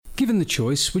Given the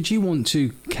choice, would you want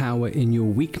to cower in your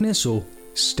weakness or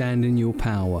stand in your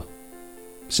power?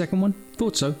 Second one?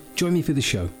 Thought so. Join me for the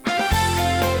show.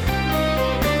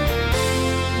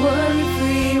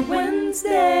 Worry-free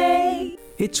Wednesday.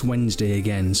 It's Wednesday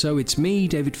again, so it's me,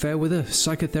 David Fairweather,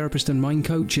 psychotherapist and mind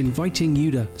coach, inviting you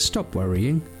to stop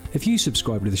worrying. If you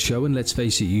subscribe to the show, and let's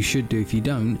face it, you should do if you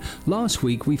don't, last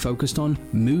week we focused on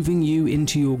moving you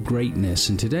into your greatness,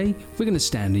 and today we're going to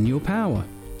stand in your power.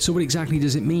 So what exactly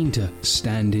does it mean to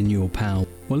stand in your power?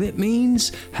 Well, it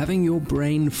means having your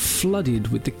brain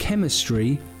flooded with the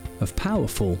chemistry of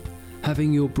powerful,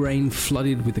 having your brain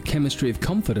flooded with the chemistry of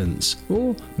confidence,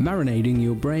 or marinating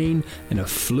your brain in a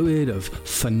fluid of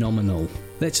phenomenal.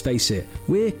 Let's face it,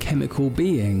 we're chemical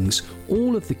beings.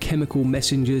 All of the chemical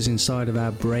messengers inside of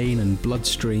our brain and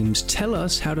bloodstreams tell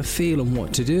us how to feel and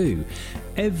what to do.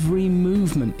 Every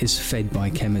movement is fed by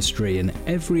chemistry and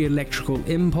every electrical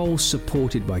impulse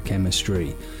supported by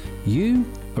chemistry. You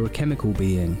are a chemical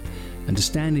being, and to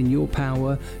stand in your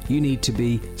power, you need to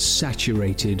be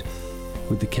saturated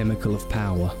with the chemical of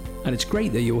power. And it's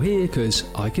great that you're here because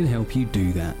I can help you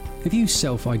do that. If you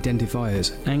self-identify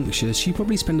as anxious, you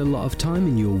probably spend a lot of time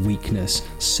in your weakness,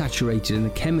 saturated in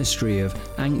the chemistry of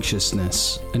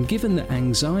anxiousness. And given that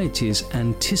anxiety is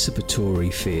anticipatory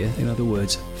fear, in other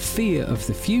words, fear of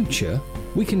the future,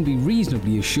 we can be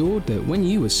reasonably assured that when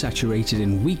you were saturated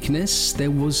in weakness,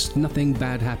 there was nothing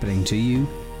bad happening to you,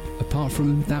 apart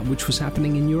from that which was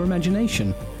happening in your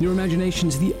imagination. Your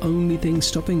imagination's the only thing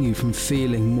stopping you from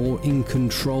feeling more in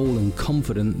control and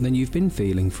confident than you've been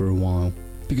feeling for a while.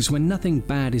 Because when nothing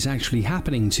bad is actually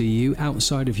happening to you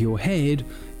outside of your head,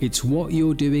 it's what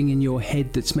you're doing in your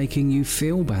head that's making you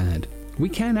feel bad. We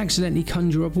can accidentally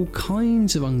conjure up all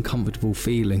kinds of uncomfortable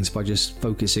feelings by just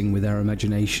focusing with our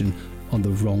imagination on the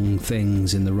wrong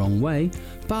things in the wrong way,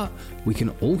 but we can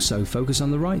also focus on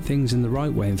the right things in the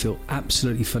right way and feel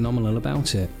absolutely phenomenal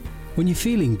about it. When you're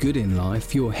feeling good in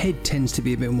life, your head tends to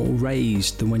be a bit more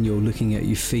raised than when you're looking at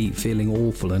your feet feeling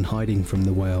awful and hiding from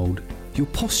the world. Your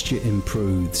posture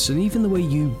improves, and even the way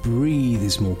you breathe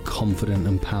is more confident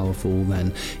and powerful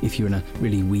than if you're in a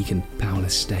really weak and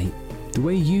powerless state. The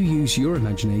way you use your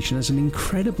imagination has an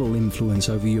incredible influence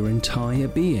over your entire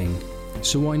being.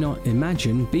 So why not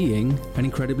imagine being an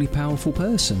incredibly powerful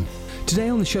person? Today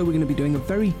on the show we're going to be doing a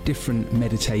very different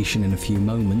meditation in a few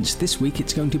moments. This week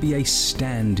it's going to be a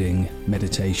standing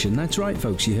meditation. That's right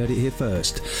folks, you heard it here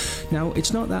first. Now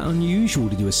it's not that unusual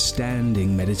to do a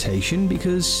standing meditation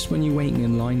because when you're waiting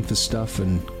in line for stuff,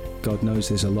 and God knows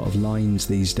there's a lot of lines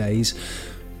these days,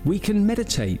 we can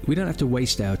meditate. We don't have to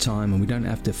waste our time and we don't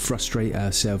have to frustrate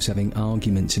ourselves having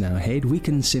arguments in our head. We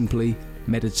can simply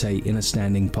meditate in a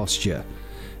standing posture.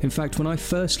 In fact, when I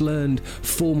first learned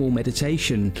formal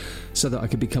meditation so that I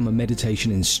could become a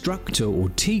meditation instructor or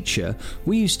teacher,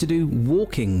 we used to do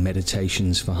walking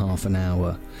meditations for half an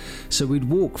hour. So we'd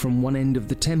walk from one end of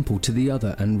the temple to the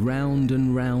other and round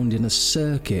in a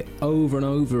circuit over and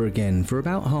over again for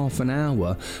about half an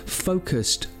hour,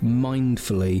 focused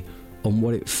mindfully on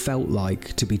what it felt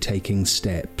like to be taking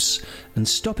steps and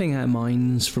stopping our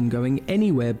minds from going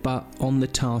anywhere but on the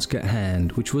task at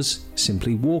hand, which was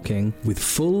simply walking with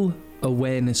full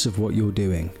awareness of what you're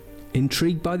doing.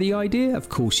 Intrigued by the idea? Of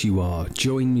course you are.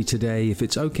 Join me today if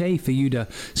it's okay for you to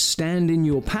stand in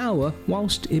your power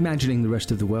whilst imagining the rest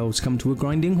of the world's come to a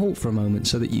grinding halt for a moment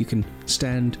so that you can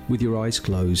stand with your eyes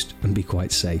closed and be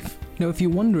quite safe. Now, if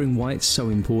you're wondering why it's so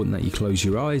important that you close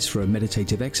your eyes for a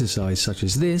meditative exercise such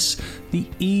as this, the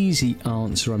easy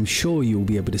answer I'm sure you'll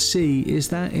be able to see is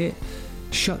that it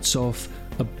shuts off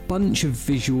a bunch of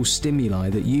visual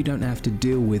stimuli that you don't have to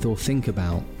deal with or think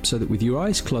about, so that with your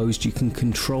eyes closed you can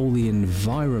control the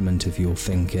environment of your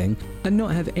thinking and not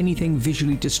have anything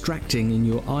visually distracting in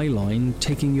your eye line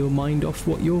taking your mind off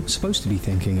what you're supposed to be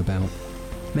thinking about.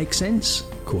 Make sense?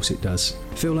 Of course it does.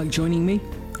 Feel like joining me?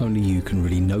 Only you can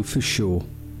really know for sure.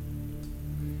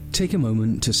 Take a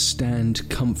moment to stand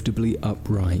comfortably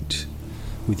upright,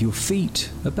 with your feet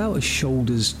about a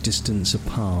shoulder's distance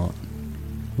apart,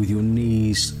 with your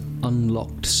knees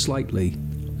unlocked slightly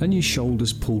and your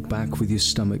shoulders pulled back with your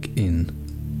stomach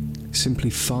in. Simply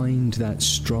find that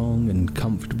strong and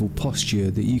comfortable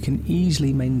posture that you can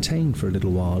easily maintain for a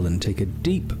little while, and take a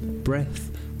deep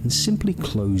breath and simply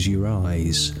close your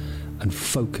eyes and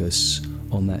focus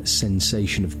on that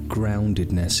sensation of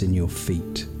groundedness in your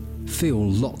feet. Feel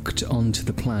locked onto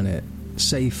the planet,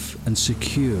 safe and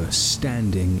secure,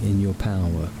 standing in your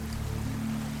power.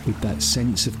 With that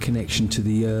sense of connection to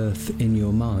the earth in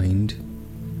your mind,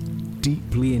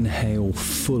 deeply inhale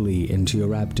fully into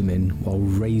your abdomen while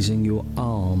raising your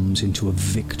arms into a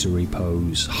victory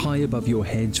pose, high above your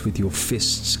heads with your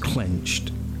fists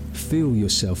clenched. Feel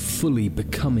yourself fully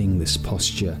becoming this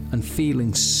posture and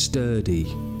feeling sturdy.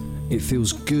 It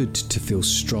feels good to feel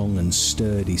strong and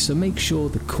sturdy, so make sure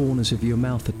the corners of your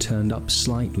mouth are turned up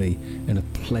slightly in a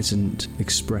pleasant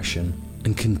expression.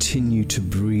 And continue to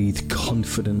breathe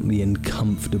confidently and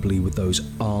comfortably with those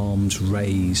arms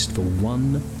raised for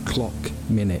 1 clock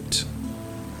minute.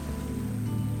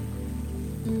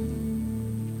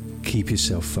 Keep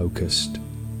yourself focused.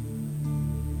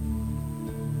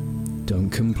 Don't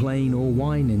complain or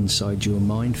whine inside your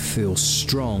mind. Feel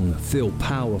strong, feel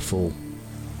powerful.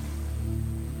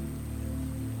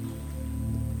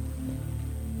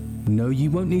 No, you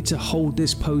won't need to hold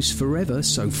this pose forever,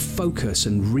 so focus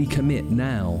and recommit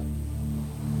now.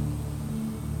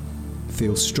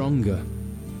 Feel stronger.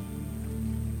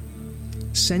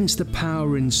 Sense the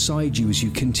power inside you as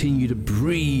you continue to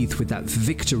breathe with that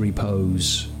victory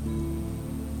pose.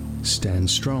 Stand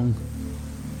strong.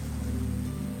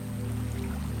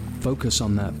 Focus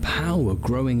on that power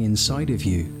growing inside of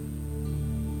you.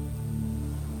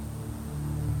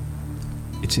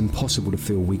 It's impossible to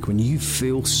feel weak when you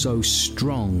feel so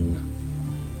strong.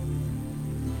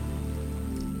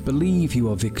 Believe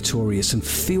you are victorious and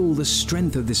feel the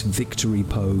strength of this victory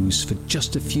pose for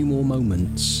just a few more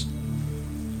moments.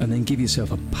 And then give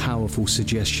yourself a powerful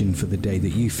suggestion for the day that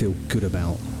you feel good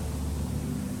about.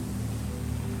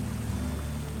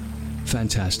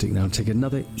 Fantastic. Now take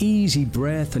another easy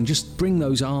breath and just bring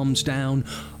those arms down.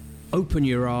 Open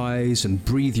your eyes and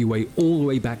breathe your way all the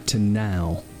way back to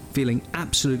now. Feeling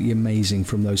absolutely amazing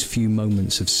from those few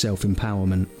moments of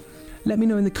self-empowerment. Let me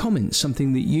know in the comments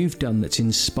something that you've done that's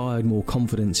inspired more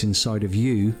confidence inside of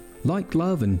you. Like,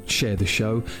 love and share the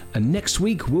show. And next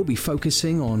week we'll be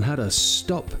focusing on how to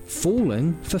stop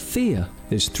falling for fear.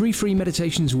 There's 3 free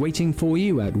meditations waiting for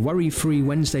you at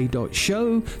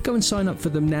worryfreewednesday.show. Go and sign up for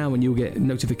them now and you'll get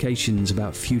notifications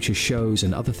about future shows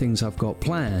and other things I've got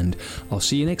planned. I'll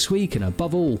see you next week, and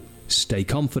above all, stay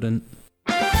confident.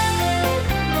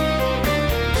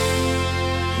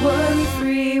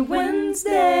 Worry-Free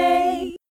Wednesday.